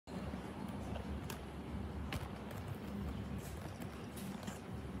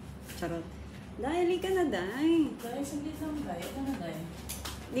Charot. Dahil ka na, Day. Dahil saglit lang, Day. Ito na, Day.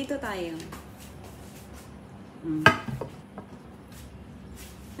 Dito tayo.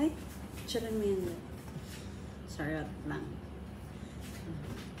 Ay, charan mo yun. Charot lang.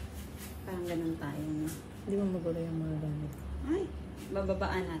 Parang ganun tayo. Hindi mo magulo yung mga gamit. Ay,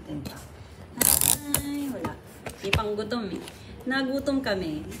 bababaan natin pa. Ay, wala. Di pang gutom eh. Nagutom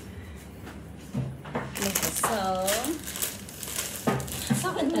kami. So, Sa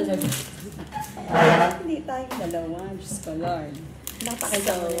akin talaga. hindi tayo dalawa. Diyos ko, Lord.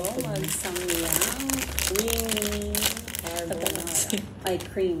 Napakita So, mo na mag-samyang creamy carbonara. Ay,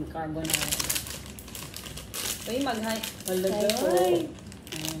 cream carbonara. Uy, mag-hi. Ay,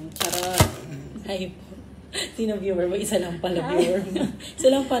 Charot. Ay po. Sino viewer mo? Isa lang pala viewer mo. Isa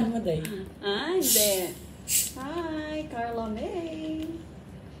lang fan mo, Day. Ay, hindi. Hi, Carla May.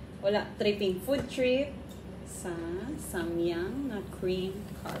 Wala, tripping food trip sa Samyang na cream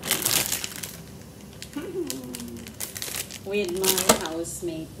carbonara. With my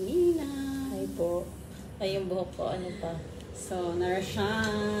housemate, Nina. Ay po. Ay, yung buhok ko, ano pa? So,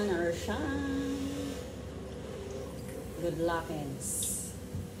 narasyan. Good luckins.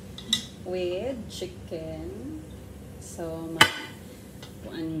 With chicken. So,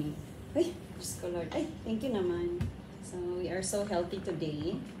 ay, Diyos ko Lord. Ay, thank you naman. So, we are so healthy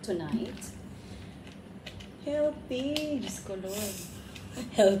today, tonight. Healthy, Diyos ko Lord.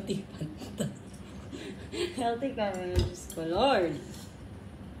 Healthy pa. Healthy kami, Diyos ko Lord.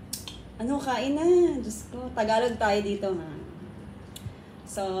 Ano, kain na, Diyos ko. Tagalog tayo dito, ha.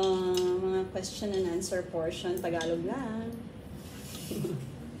 So, mga question and answer portion, Tagalog lang.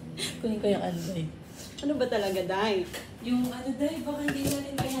 Kunin ko yung ano, Day. Ano ba talaga, Day? Yung ano, Day, baka hindi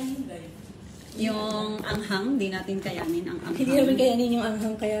natin kayanin, Day. Yung anghang, di natin kayanin ang anghang. Hindi namin kayanin yung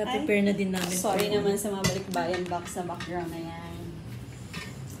anghang, kaya Ay, prepare na din namin. Sorry naman sa mga balikbayan box sa background na yan.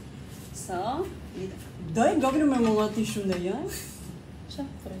 So, Day, gawin naman mga tissue na yan.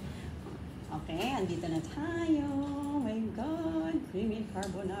 Siyempre. Okay, andito na tayo. Oh my God, creamy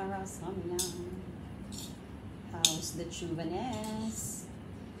carbonara samyang. How's the chuvanes?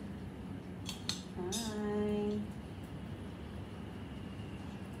 Hi.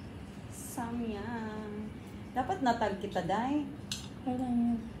 Samyang. Dapat natag kita, Day.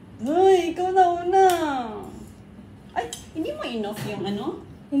 Parang, Ay, ikaw na una. Ay, hindi mo enough yung ano?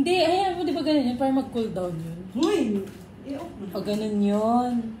 hindi, ayan mo, di ba ganun yun? Para mag-cool down yun. Huy! O, ganun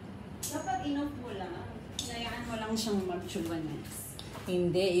yun. Dapat enough mo lang. Hinayaan mo lang siyang mag-chuvanes.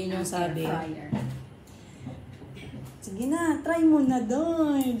 Hindi, yun yung sabi. Fryer. Sige na, try mo na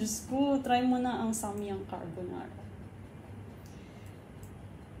doon. Diyos ko, try mo na ang samyang carbonara.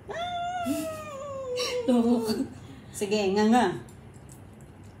 Sige, nga.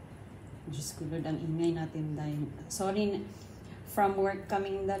 Diyos ko, Lord, ang ingay natin dahil. Sorry, from work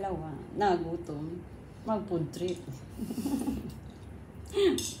kaming dalawa, nagutom, mag-food trip.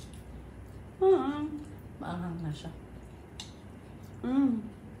 Maanghang na siya.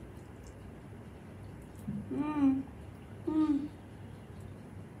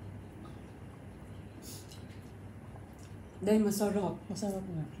 Dahil masarap. Masarap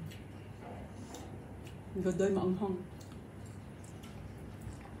nga. Gaday, maanghang.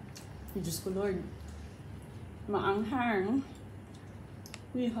 Diyos ko, Lord. Maanghang.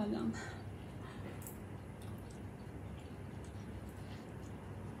 Wiha lang.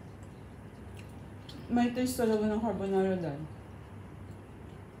 May taste talaga ng carbonara dahil.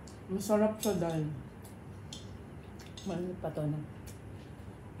 Masarap siya dahil. Malamit pa to na.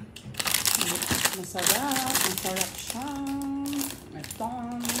 Masarap siya. Ito.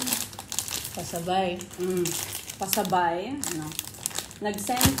 Pasabay. Pasabay. Ano?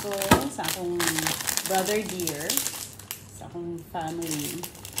 Nag-send ko sa akong brother dear, sa akong family.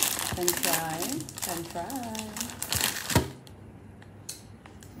 Can try.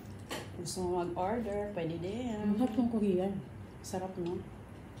 Gusto mo mag-order, pwede din. Ang sarap yung Korean. Sarap, no?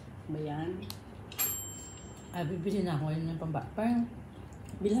 Ba yan? Ay, bibili na ako yun ng pamba. Parang,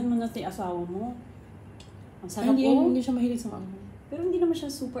 Bilhan mo natin asawa mo. Ang ay, sarap hindi siya mahilig sa mga. Pero hindi naman siya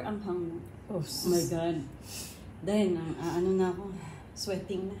super anghang. Oh, Oh my God. Dahil, ano na ako,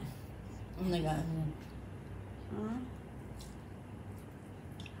 sweating na. Nag-ano yan. Ah?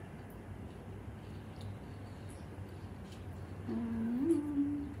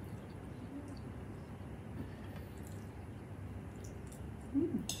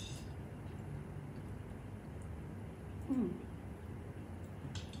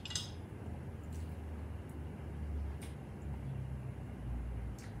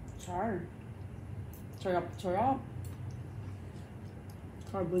 Sarap.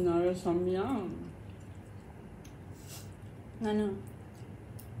 Carbonara samyang. Ano?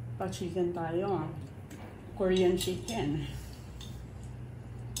 Pa-chicken tayo. Korean chicken.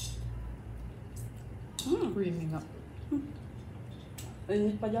 Creamy nga.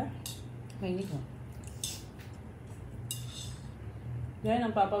 Init pa dyan? Mainit nga. Yan,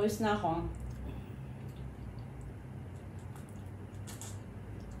 ang papawis na ako.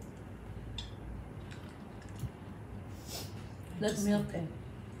 Let's milk eh.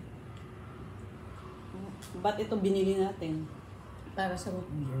 Ba't ito binili natin? Para sa root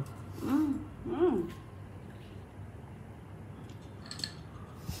beer.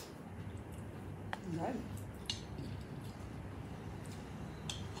 Right.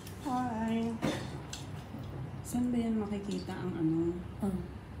 Hi. Saan ba yan makikita ang ano?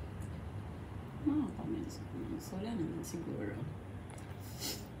 Comments. Wala naman siguro.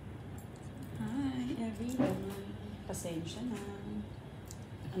 Hi, everyone. Pasensya na.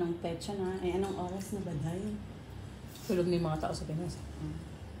 Anong petsa na? Anong oras na ba dahil? Tulog na yung mga tao sa Pinas.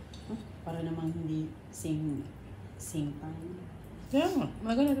 Para namang hindi same time. Kaya nga,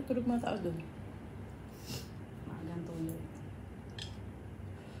 maganda natutulog mga tao doon. Maagang tulog.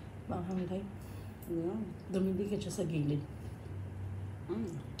 Manghang light. Yeah. Dumibigit siya sa gilid.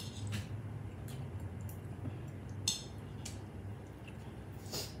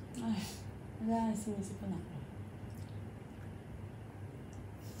 Ay, wala, sinisipan ako.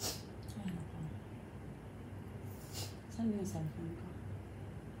 Ay, ako. Saan yung cellphone ko?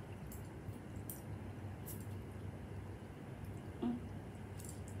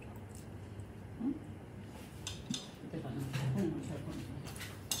 Teka na. Ano yung cellphone ko?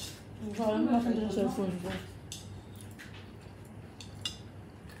 Alam mo natin yung cellphone ko.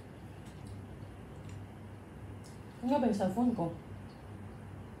 Ano nga ba yung cellphone ko?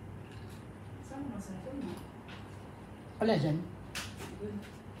 Saan yung cellphone mo? Wala dyan.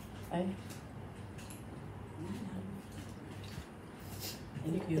 Ay.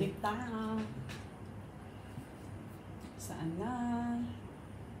 Electric tayo. Saan na?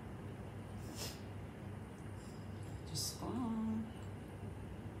 Diyos ko.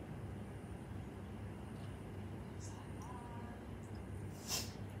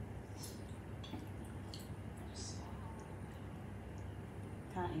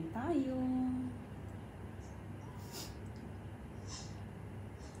 Kain tayo.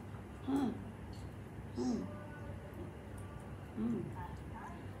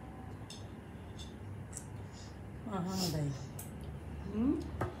 Day.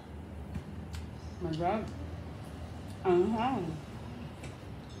 Masarap. Anghang.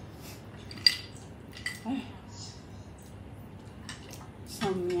 Ay.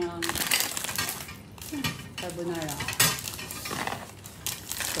 Samyang. Carbonara.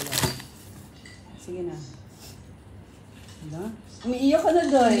 Sige na. Hala? Umiiyak ka na,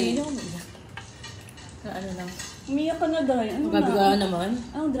 Day. Hindi na umiiyak. Na ano lang. Umiiyak ka na, Day. Ano Magabigaan naman.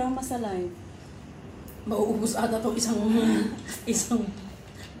 Anong drama sa life? Mauubos ata to isang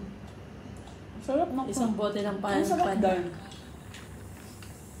Sarap na isang bote ng pan. Ang sarap, Day.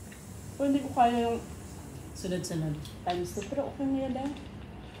 Pero hindi ko kaya yung Sunod-sunod. times 2. Pero okay na yan, Day.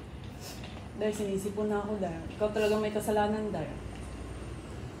 Day, sinisipon na ako, Day. Ikaw talaga may kasalanan, Day.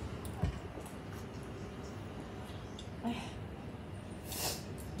 Ay,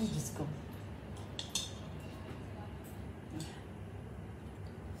 Diyos ko.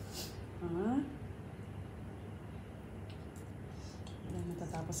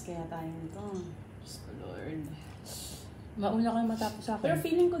 Matatapos kaya tayo nito. Diyos ko, Lord. Mauna kayo matapos sa Pero akin.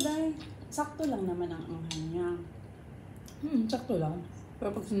 feeling ko, Day, sakto lang naman ang anghang niya. Sakto lang. Pero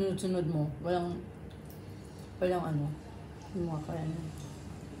pag sunod-sunod mo, walang ano, yung mga kaya niya.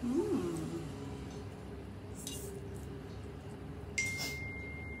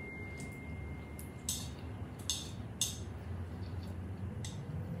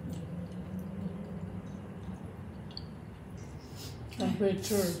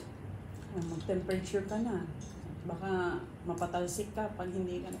 Temperature. Mag-temperature ka na. Baka mapatalsik ka pag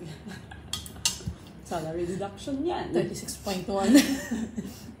hindi ka salary reduction yan. 36.1.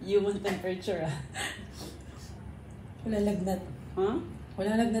 You want temperature, ah? Wala lagnat. Huh?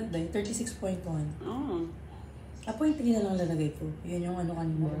 Wala lagnat dahil 36.1. Oh. Apo yung 3 na lang lalagay ko. Yan yung ano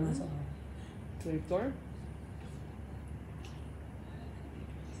kanina pumasok ko. Filter?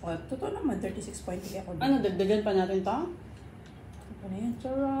 O, totoo naman, 36.3 ako. Ano, dagdagan pa natin to? Ano yan?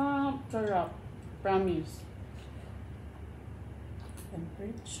 Sarap, sarap. Promise.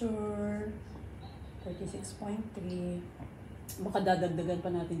 Temperature. 36.3. Baka dadagdagan pa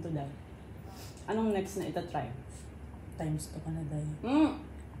natin to, dahil. Anong next na itatry? Times 2 ka na dahil.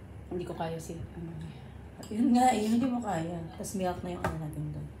 Hindi ko kaya si... Yun nga eh, hindi mo kaya. Tapos milk na yung ano natin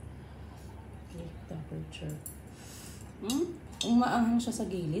doon. Okay, temperature. Umaanghang siya sa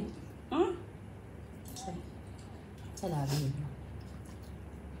gilid. Hmm? Sa labi.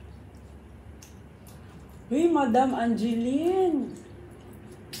 Uy, Madam Angeline!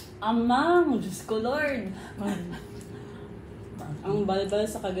 Amang! Diyos ko, Lord! Ang balbal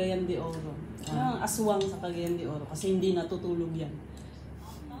sa Cagayan de Oro. Ang aswang sa Cagayan de Oro. Kasi hindi natutulog yan.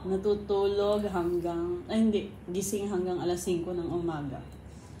 Natutulog hanggang... Ay, hindi. Gising hanggang alas 5 ng umaga.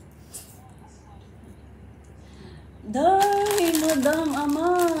 Dahil, Madam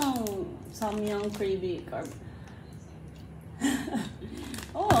Amang! Samyang Cravy Carb.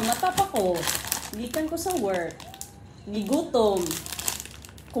 Oh, matapa ko. Gikan ko sa work. Gigutom.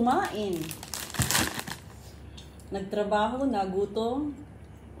 Kumain. Nagtrabaho, nagutom.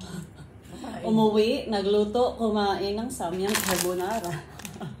 Umuwi, nagluto, kumain ng samyang carbonara.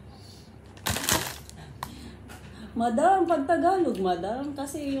 Madam, pag Tagalog, madam.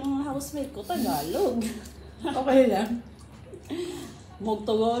 Kasi yung housemate ko, Tagalog. Okay lang.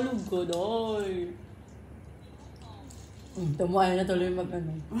 Mag-Tagalog ko, doy. Tumuhay na tuloy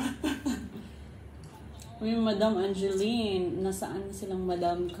mag-ano. Yung Madam Angeline, nasaan silang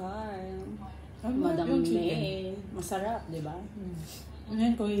Madam Car? Madam May. Masarap, di ba?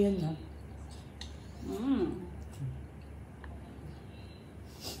 Ngayon ko yan na.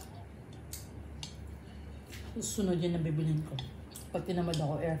 Susunod yun na bibilin ko. Pag tinamad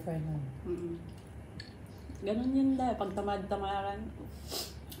ako, air fryer na. Ganon yun dahil. Pag tamad-tamaran,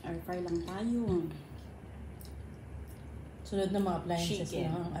 air fryer lang tayo. Sunod na mga appliances Chicken.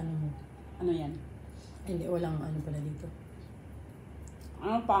 na ano mo. Ano yan? Hindi, walang ano pala dito.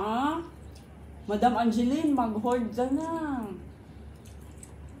 Ano pa? Madam Angeline, mag-hoard ka na.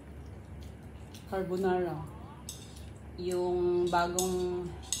 Carbonara. Yung bagong,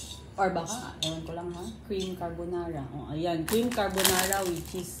 or baka, ewan ko lang ha, cream carbonara. O, ayan, cream carbonara with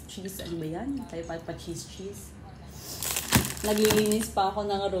cheese. Cheese, ano ba yan? Tayo pa cheese. Naglilinis pa ako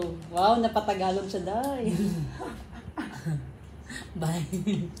ng room. Wow, napatagalog siya dahil.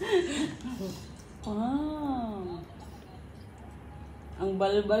 Bye. Ang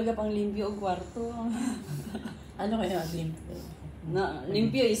balbal ka pang limpyo o kwarto. Ano kaya ang limpyo?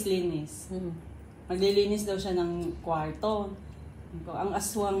 Limpyo is linis. Naglilinis daw siya ng kwarto. Ang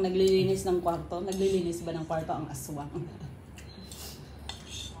aswang naglilinis ng kwarto. Naglilinis ba ng kwarto ang aswang?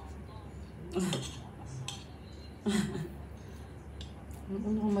 Ano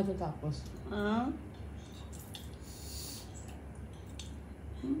kung matatapos?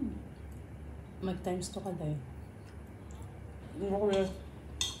 Mag-times 2 ka tayo. Hindi ko ulit.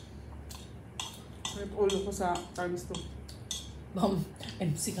 Rip ulo ko sa times 2. Bam,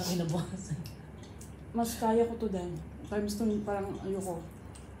 MC ka kinabukasan. Mas kaya ko to dahil. Times 2 parang ayoko.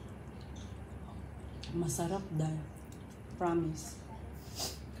 Masarap dahil. Promise.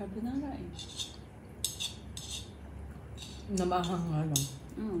 Carbonara eh. Namahang nga lang.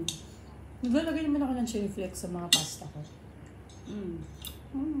 Naglalagay naman ako ng chili flakes sa mga pasta ko.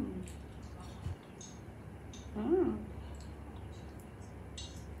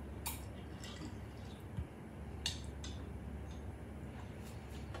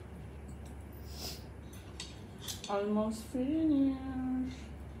 Almost finished.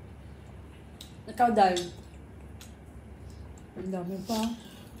 Ikaw dahil. Ang dami pa.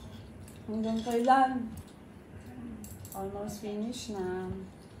 Hanggang kailan? Almost finished na.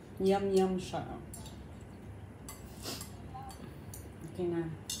 Yum siya. Okay na.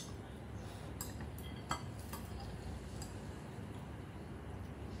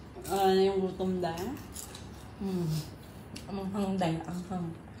 Yung gutom dahil? Ang daya,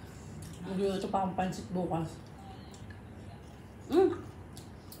 ang magluluto pa akong pansit bukas.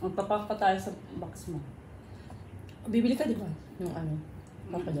 Magpapak pa tayo sa box mo. Bibili ka, di ba? Yung ano,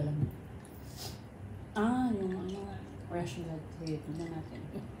 papadala mo. Yung ano, Russian blood. Wait, na natin.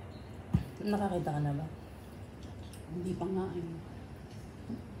 Nakakita ka na ba? Hindi pa nga eh.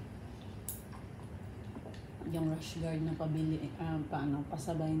 Yung rush guard na pabili,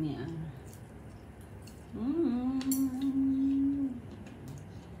 pasabay niya.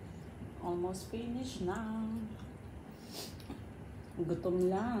 Almost finished na. Gutom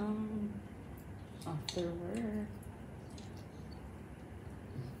lang. After work.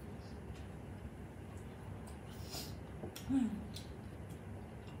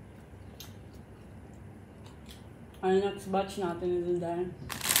 Ang next batch natin ito dahil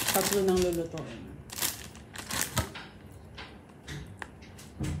 3 nang lulutuin.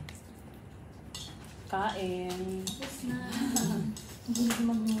 Kain. Tapos na. Hindi ko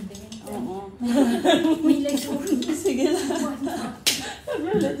mag-noodle. Oo. May lesson. Sige lang.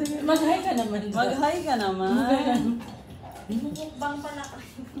 Mag-hi ka naman. Mag-hi ka naman. Mukbang pala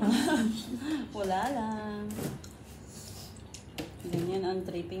kayo. Wala lang. ang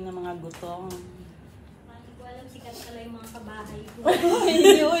tripping ng mga gutong. Hindi ko alam, sikat pala yung mga kabahay ko.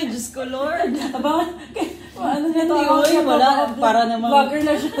 Hindi, oy, Diyos ko, Lord. Aba, ano na to? Hindi, oy, wala. Para naman. Vlogger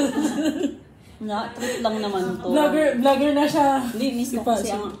na siya. Trip lang naman to. Vlogger na siya. Hindi, miss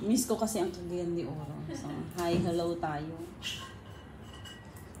ko kasi ang Cagayan de Oro. So, hi, hello tayo.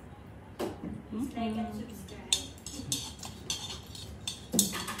 Like and subscribe.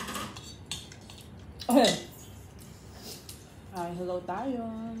 Okay. Hi, hello tayo.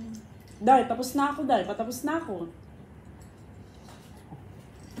 Dahil, tapos na ako, Dahil. Patapos na ako.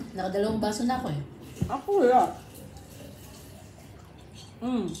 Nakadalawang baso na ako eh. Ako, yeah.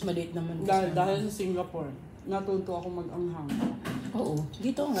 Maliit naman. Dahil sa Singapore, natuto ako mag-anghang. Oo.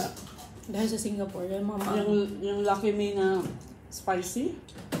 Dito nga. Dahil sa Singapore, yung mga Yung Lucky Me na spicy,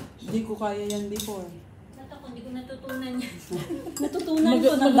 hindi ko kaya yan before. Ako, hindi ko natutunan yan. Natutunan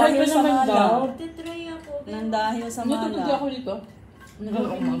ko nang dahil sa mala. Tatry ako. Nang dahil sa natutunan mala. ako dito.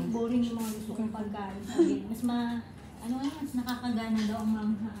 Boring yung mga gusto kong pagkain. Mas mas nakakagana daw ang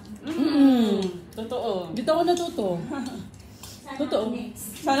manghang. Totoo. Dito ako natuto. Sana Totoo.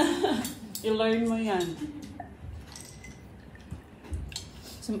 next. Sana i-learn mo yan.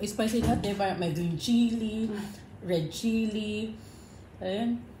 So, spicy lahat eh. Parang may green chili, red chili.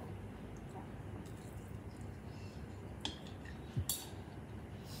 Ayun.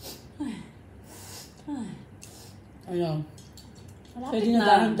 Ano? Malapit Pwede na. na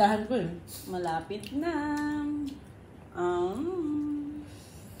dahan-dahan ko eh. Malapit na.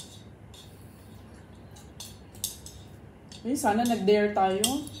 Sana nag-dare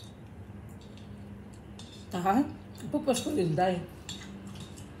tayo. Ha? Ipupush ko din dahil.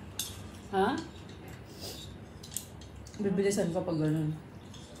 Ha? Bibilisan ko pag gano'n.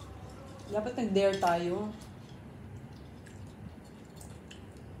 Dapat nag-dare tayo.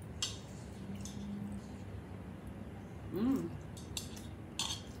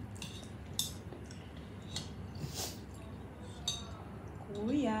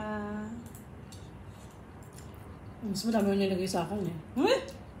 Kuya. Mas madami yung nilagay sa akin eh.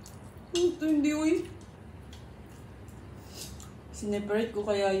 Ito hindi, uy. Sineparate ko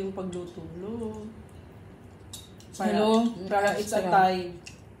kaya yung pagluto-lo. Hello? Para it's a tie.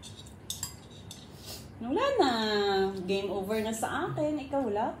 Wala na. Game over na sa akin. Ikaw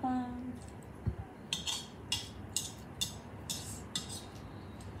wala pa.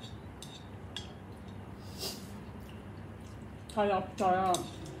 Charap.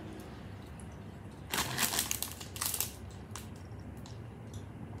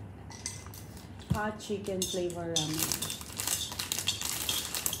 Hot chicken flavor ramen.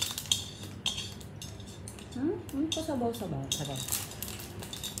 Pasabaw-sabaw. Sarap.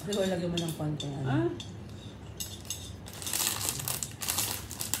 Siguro lagyan mo ng konti. Ah?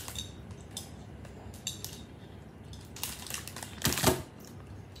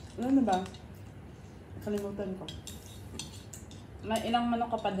 Ano na ba? Kalimutan ko. May ilang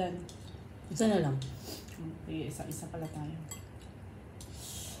manok ka pa dyan? Isa na lang. Okay, isa-isa pala tayo.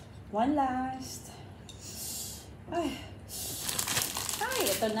 One last. Ay,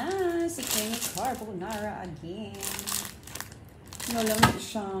 ito na. Si Kenny Carbonara again. Malamig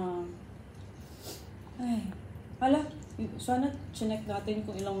siya. Ay, hala. Sana chinek natin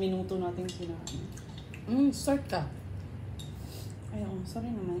kung ilang minuto natin kinain. Start ka. Ay, sorry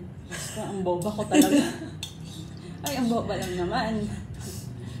naman. Basta ang boba ko talaga. Ay, ang boba lang naman.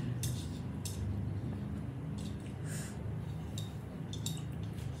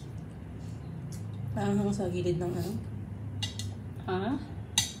 Hanggang sa gilid ng ano. Ha?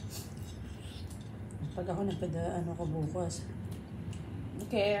 Pag ako nagpada ko bukas.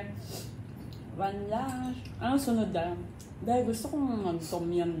 Okay. One last. Ano sunod lang? Dahil gusto kong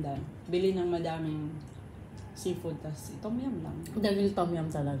mag-tom yum dahil. Bili ng madaming seafood, tas tom yum lang. Dahil tom yum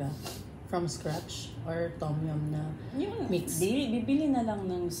talaga. From scratch? Or tom yum na Yung mix? Bibili na lang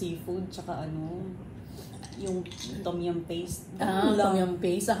ng seafood, tsaka yung tom yum paste. Tom yum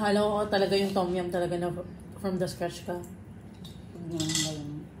paste. Akala ko talaga yung tom yum talaga na from the scratch ka.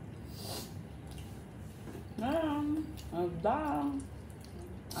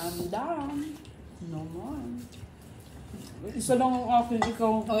 I'm done. No more. Isa lang ang akin,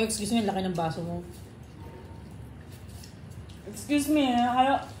 ikaw. Oh, excuse me, laki ng baso mo. Excuse me,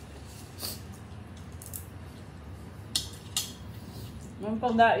 kaya... May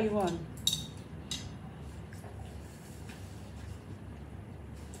pagdaiwan.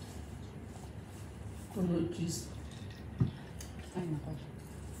 Puno cheese. Ay, nako.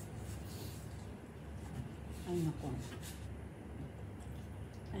 Ay, nako.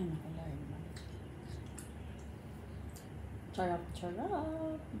 Ay, nako, Lord. Charap.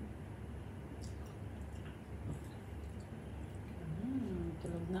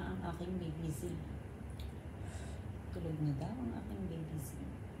 na ang aking baby Z. Tulog na daw ang aking baby Z.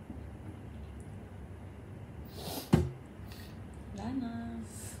 Wala na.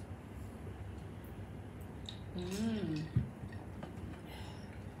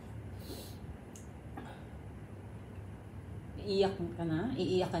 Iiyak ka na?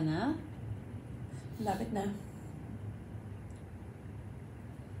 Iiyak ka na? Lapit na.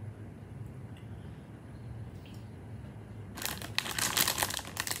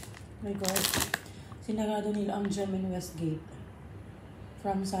 My God. Sinarado nila ang German Westgate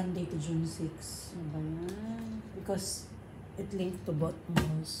from Sunday to June 6. Ano ba yan? Because it linked to both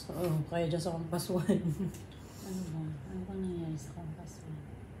malls. Oo, kaya dyan sa Compass 1. Ano ba? Ano bang nangyari sa Compass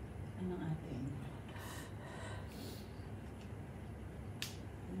 1? Anong atin?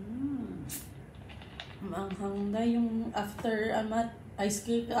 Maanghang na yung after amat ice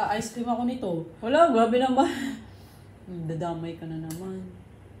cream ako nito. Wala, grabe naman. Dadamay ka na naman.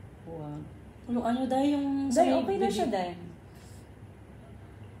 Wow. Ano dahil yung... Dahil okay na siya dahil.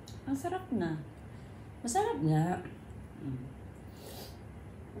 Ang sarap na. Masarap nga.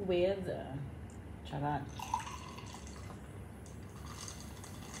 With charat.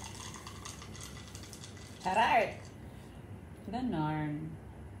 Charat! Ganon.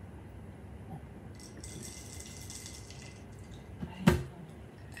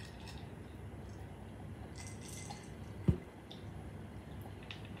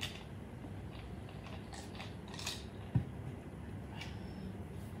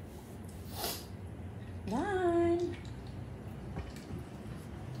 Done!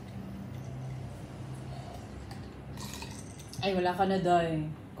 Ay, wala ka na, Day.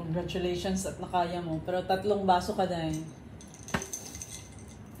 Congratulations at nakaya mo. Pero 3 baso ka, Day.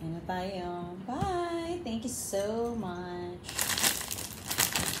 Ayan na tayo. Bye! Thank you so much.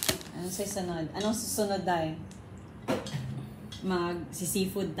 Anong susunod? Anong susunod, Day?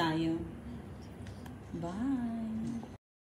 Mag-seafood tayo. Bye!